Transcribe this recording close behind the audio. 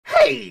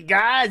Hey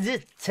guys,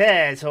 it's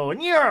Tezho,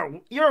 and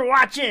you're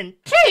watching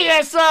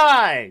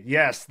TSI.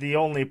 Yes, the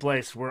only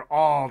place where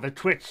all the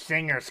Twitch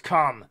singers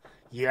come.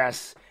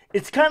 Yes,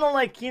 it's kind of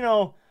like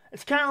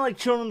it's kind of like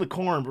Children of the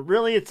Corn, but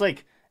really, it's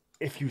like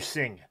if you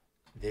sing,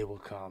 they will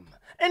come.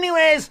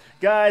 Anyways,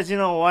 guys, you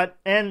know what?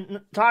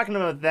 And talking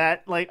about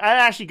that, like I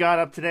actually got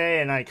up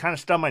today and I kind of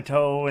stubbed my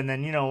toe, and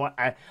then you know what?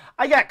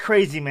 I got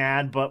crazy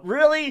mad, but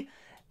really.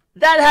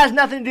 That has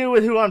nothing to do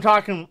with who I'm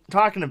talking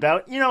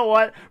about. You know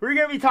what? We're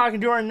going to be talking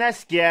to our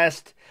next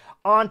guest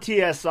on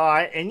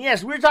TSI. And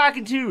yes, we're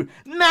talking to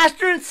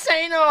Master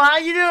Insano. How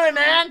you doing,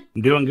 man?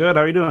 I'm doing good.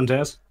 How are you doing,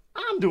 Tess?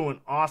 I'm doing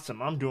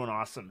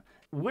awesome.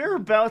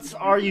 Whereabouts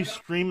are you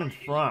streaming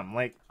from?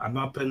 Like, I'm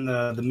up in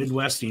the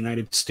Midwest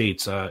United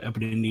States, up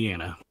in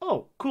Indiana.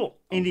 Oh, cool.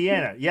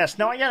 Indiana. Yes.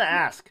 Now I got to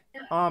ask.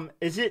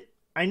 Is it...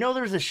 I know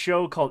there's a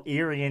show called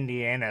Erie,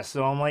 Indiana,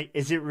 so I'm like,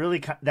 is it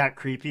really that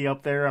creepy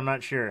up there? I'm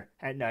not sure.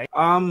 At night.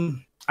 I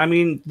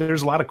mean,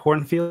 there's a lot of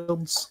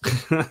cornfields.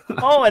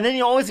 Oh, and then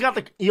you always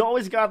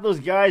got those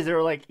guys that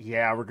are like,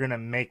 yeah, we're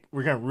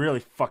gonna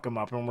really fuck them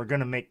up, and we're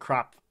gonna make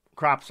crop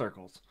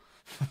circles.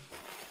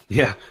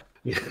 Yeah.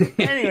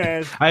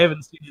 Anyways, I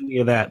haven't seen any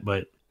of that,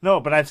 but. No,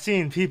 but I've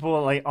seen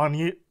people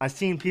I've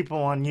seen people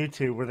on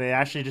YouTube where they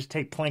actually just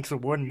take planks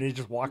of wood and they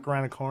just walk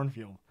around a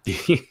cornfield.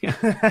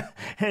 Yeah.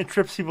 And it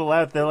trips people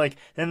out. They're like,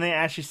 then they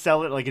actually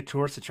sell it like a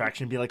tourist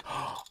attraction and be like,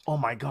 oh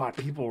my god,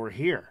 people were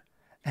here.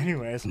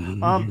 Anyways, we're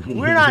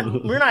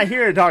not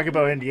here to talk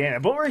about Indiana,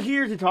 but we're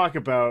here to talk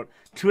about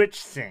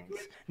Twitch Sings.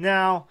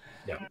 Now,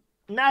 yeah.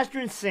 Master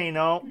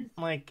Insano,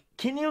 like,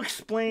 can you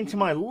explain to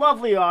my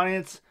lovely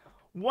audience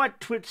what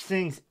Twitch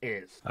Sings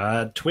is?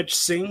 Twitch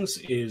Sings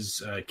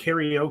is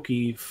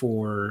karaoke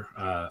for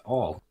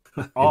all.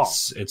 All.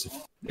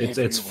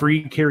 It's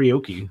free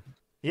karaoke.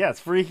 Yeah,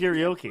 it's free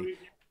karaoke.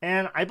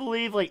 And I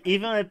believe, like,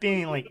 even it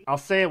being, like, I'll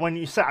say it when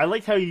you say, I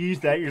like how you use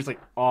that, you're just like,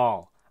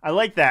 all. I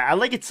like that. I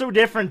like it so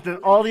different than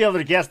all the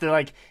other guests. They're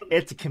like,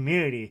 it's a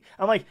community.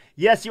 I'm like,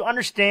 yes, you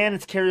understand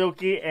it's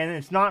karaoke, and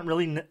it's not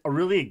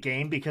really a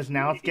game because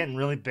now it's getting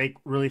really big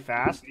really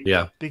fast.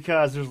 Yeah.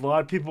 Because there's a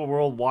lot of people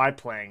worldwide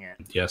playing it.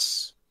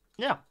 Yes.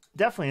 Yeah,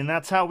 definitely. And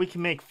that's how we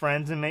can make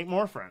friends and make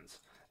more friends.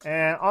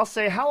 And I'll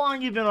say, how long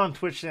have you been on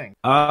Twitch Sing?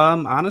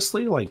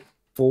 Honestly, like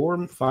 4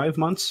 or 5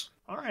 months.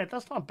 All right,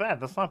 that's not bad.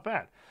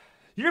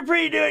 You're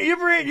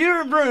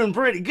doing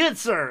pretty good,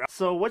 sir.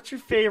 So, what's your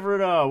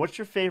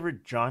favorite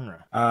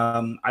genre?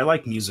 I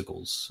like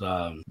musicals.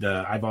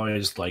 I've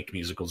always liked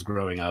musicals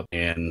growing up,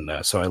 and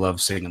so I love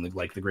singing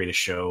The Greatest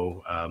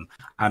Show.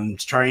 I'm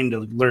trying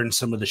to learn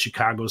some of the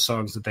Chicago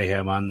songs that they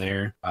have on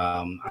there.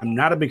 I'm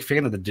not a big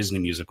fan of the Disney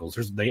musicals.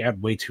 They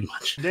add way too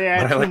much. They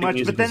add too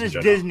much, but then it's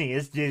Disney.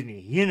 It's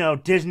Disney. You know,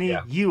 Disney.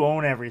 Yeah. You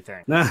own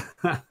everything.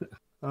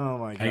 Oh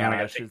my god! Hang on, I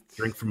gotta take a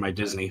drink from my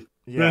Disney.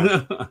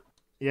 Yeah.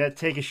 Yeah,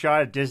 take a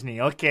shot at Disney.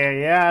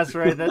 Okay, yeah, that's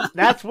right.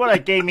 That's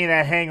what gave me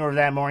that hangover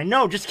that morning.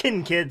 No, just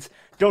kidding, kids.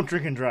 Don't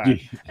drink and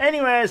drive.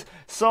 Anyways,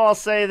 so I'll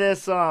say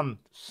this.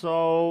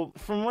 So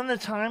from when the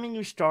timing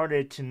you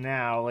started to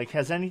now, like,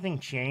 has anything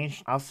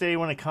changed? I'll say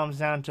when it comes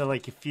down to,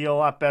 like, you feel a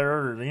lot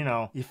better, or,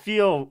 you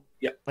feel...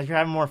 Yeah. Like you're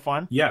having more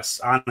fun?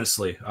 Yes,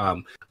 honestly.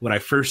 When I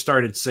first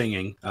started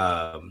singing,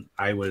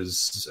 I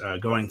was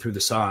going through the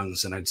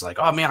songs, and it's like,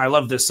 oh man, I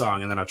love this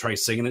song. And then I'll try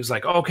singing. It's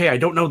like, oh, okay, I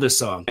don't know this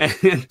song.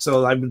 And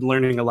so I've been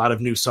learning a lot of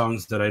new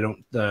songs that I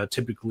don't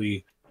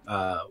typically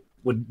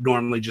would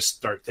normally just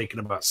start thinking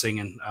about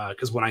singing.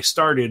 Because when I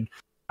started,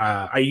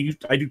 I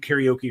do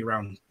karaoke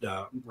around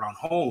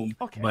home,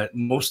 okay. But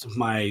most of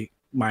my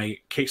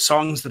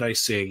songs that I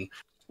sing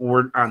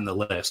weren't on the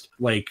list.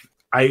 Like,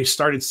 I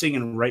started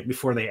singing right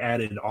before they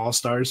added All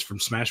Stars from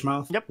Smash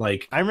Mouth. Yep.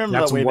 Like, I remember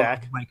that way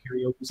back. My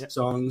karaoke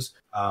songs.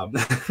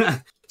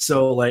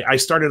 So like I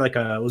started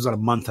it was on a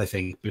month, I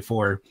think,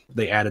 before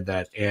they added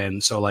that.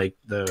 And so like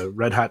the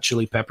Red Hot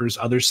Chili Peppers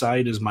Other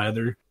Side is my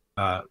other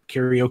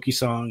karaoke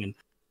song.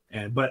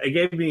 But it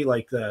gave me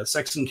like the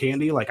Sex and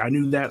Candy. Like I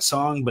knew that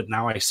song, but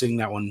now I sing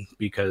that one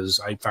because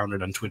I found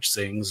it on Twitch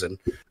Sings. And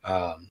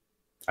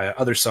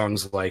other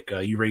songs like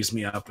You Raise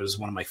Me Up is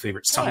one of my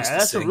favorite songs to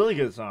that's sing. A really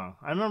good song.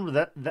 I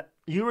remember that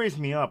You Raise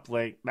Me Up,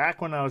 like,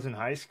 back when I was in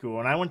high school,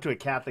 and I went to a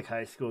Catholic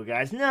high school,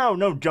 guys.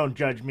 No, don't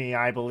judge me.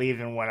 I believe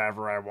in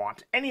whatever I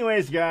want.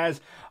 Anyways,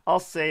 guys, I'll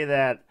say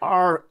that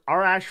our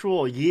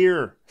actual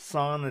year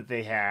song that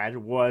they had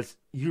was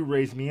You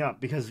Raise Me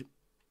Up, because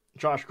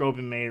Josh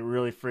Groban made it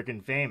really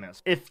freaking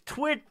famous. If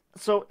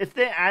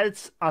they added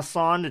a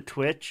song to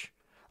Twitch,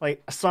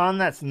 like a song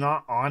that's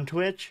not on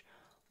Twitch,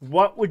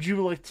 what would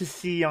you like to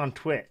see on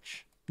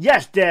Twitch?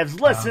 Yes,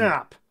 devs, listen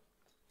up.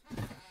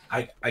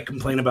 I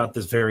complain about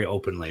this very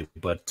openly,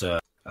 but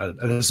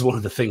this is one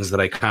of the things that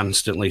I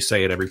constantly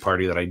say at every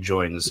party that I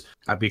join is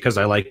because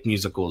I like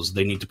musicals,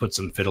 they need to put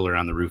some Fiddler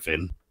on the Roof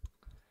in.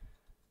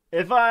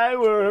 If I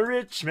were a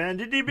rich man,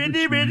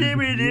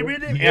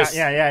 Yes.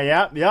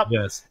 Yep.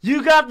 Yes.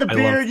 You got the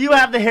beard, you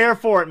have the hair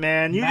for it,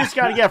 man. You just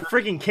got to get a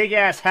freaking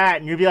kick-ass hat,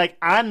 and you'll be like,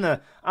 I'm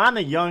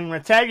the young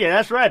Retalia.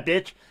 That's right,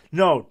 bitch.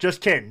 No,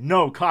 just kidding.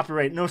 No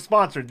copyright, no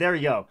sponsored. There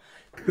you go.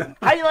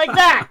 How you like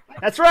that?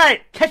 That's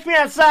right. Catch me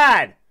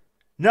outside.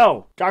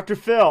 No, Dr.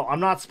 Phil, I'm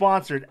not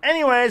sponsored.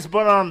 Anyways,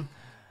 but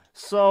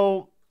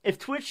so if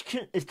Twitch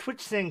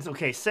sings,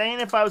 okay, saying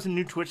if I was a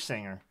new Twitch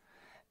singer,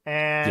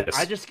 and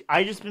Yes.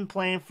 I just been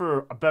playing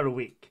for about a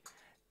week.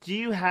 Do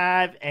you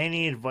have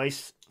any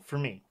advice for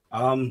me?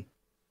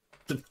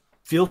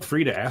 Feel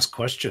free to ask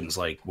questions.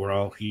 Like, we're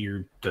all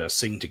here to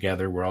sing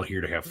together. We're all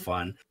here to have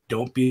fun.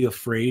 Don't be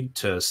afraid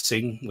to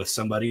sing with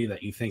somebody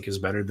that you think is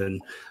better than,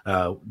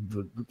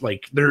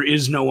 like, there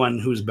is no one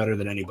who's better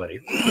than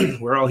anybody.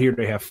 We're all here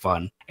to have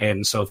fun.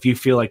 And so if you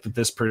feel like that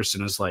this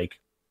person is like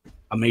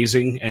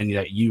amazing and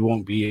that you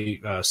won't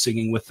be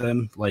singing with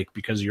them, like,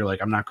 because you're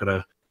like, I'm not going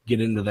to get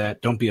into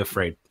that, don't be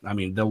afraid. I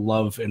mean, they'll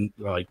love and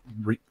like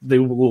they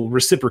will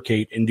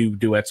reciprocate and do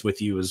duets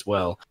with you as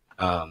well.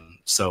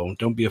 So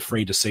don't be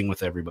afraid to sing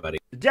with everybody.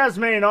 The devs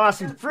made an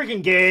awesome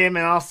freaking game,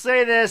 and I'll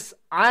say this,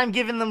 I'm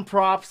giving them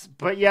props,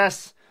 but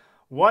yes,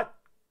 what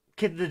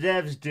could the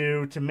devs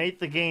do to make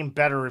the game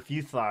better if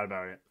you thought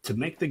about it? To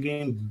make the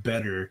game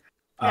better,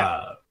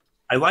 Yeah.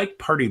 I like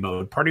party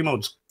mode. Party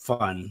mode's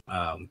fun,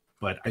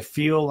 but I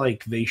feel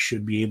like they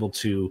should be able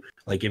to,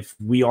 like, if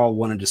we all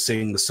wanted to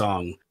sing the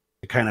song,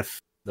 to kind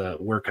of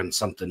work on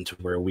something to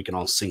where we can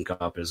all sync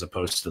up as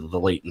opposed to the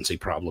latency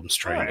problems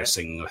trying to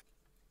sing.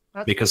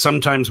 Because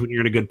sometimes when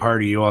you're in a good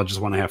party, you all just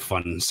want to have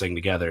fun and sing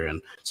together,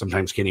 and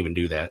sometimes can't even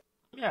do that.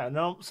 Yeah,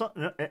 no,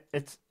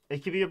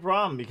 it could be a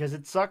problem because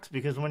it sucks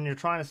because when you're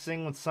trying to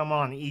sing with someone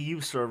on an EU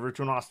server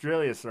to an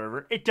Australia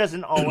server, it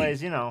doesn't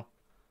always,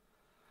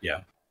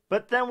 Yeah.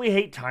 But then we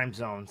hate time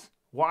zones.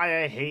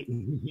 Why I hate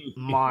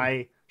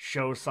my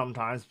show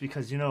sometimes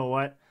because you know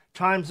what?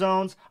 Time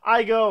zones.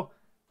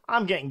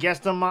 I'm getting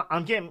guests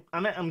I'm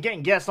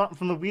getting guests on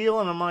from the wheel,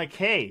 and I'm like,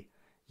 hey,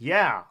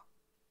 yeah,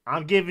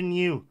 I'm giving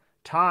you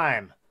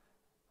time.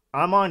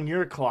 I'm on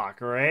your clock,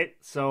 all right?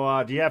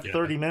 So, do you have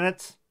 30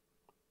 minutes?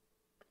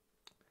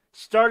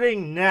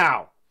 Starting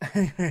now.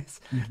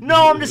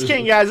 No, I'm just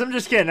kidding, guys. I'm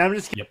just kidding.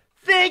 Yep.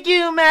 Thank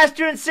you,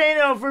 Master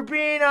Insano, for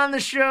being on the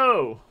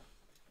show.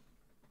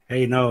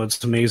 Hey, no,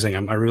 it's amazing.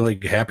 I'm really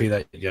happy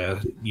that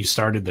you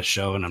started the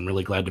show, and I'm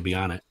really glad to be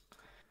on it.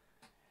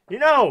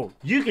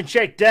 You can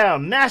check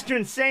down Master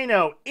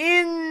Insano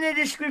in the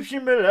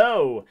description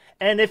below.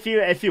 And if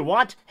you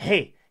want,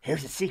 hey,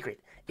 here's a secret.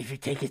 If you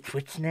take his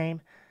Twitch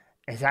name,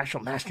 his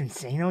actual Master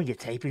Insano, you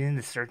type it in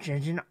the search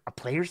engine, a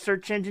player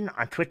search engine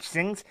on Twitch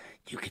Sings,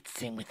 you could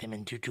sing with him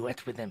and do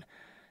duets with him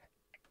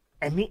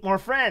and meet more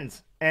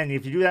friends. And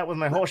if you do that with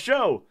my whole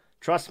show,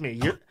 trust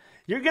me,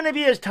 you're going to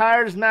be as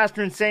tired as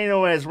Master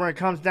Insano is when it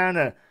comes down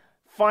to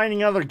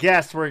finding other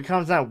guests, where it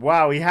comes down,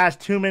 wow, he has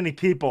too many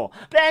people.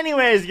 But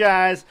anyways,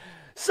 guys,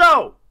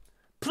 so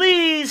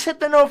please hit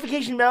the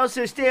notification bell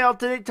so stay up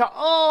to date to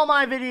all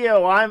my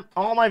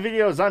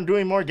videos. I'm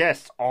doing more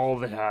guests all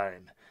the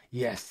time.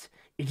 Yes,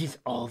 it is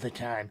all the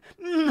time.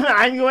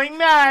 I'm going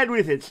mad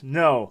with it.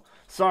 No,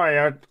 sorry,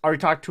 I already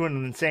talked to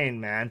an insane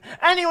man.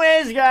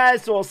 Anyways,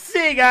 guys, so we'll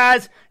see you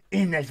guys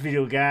in next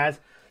video, guys.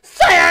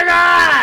 Sayonara!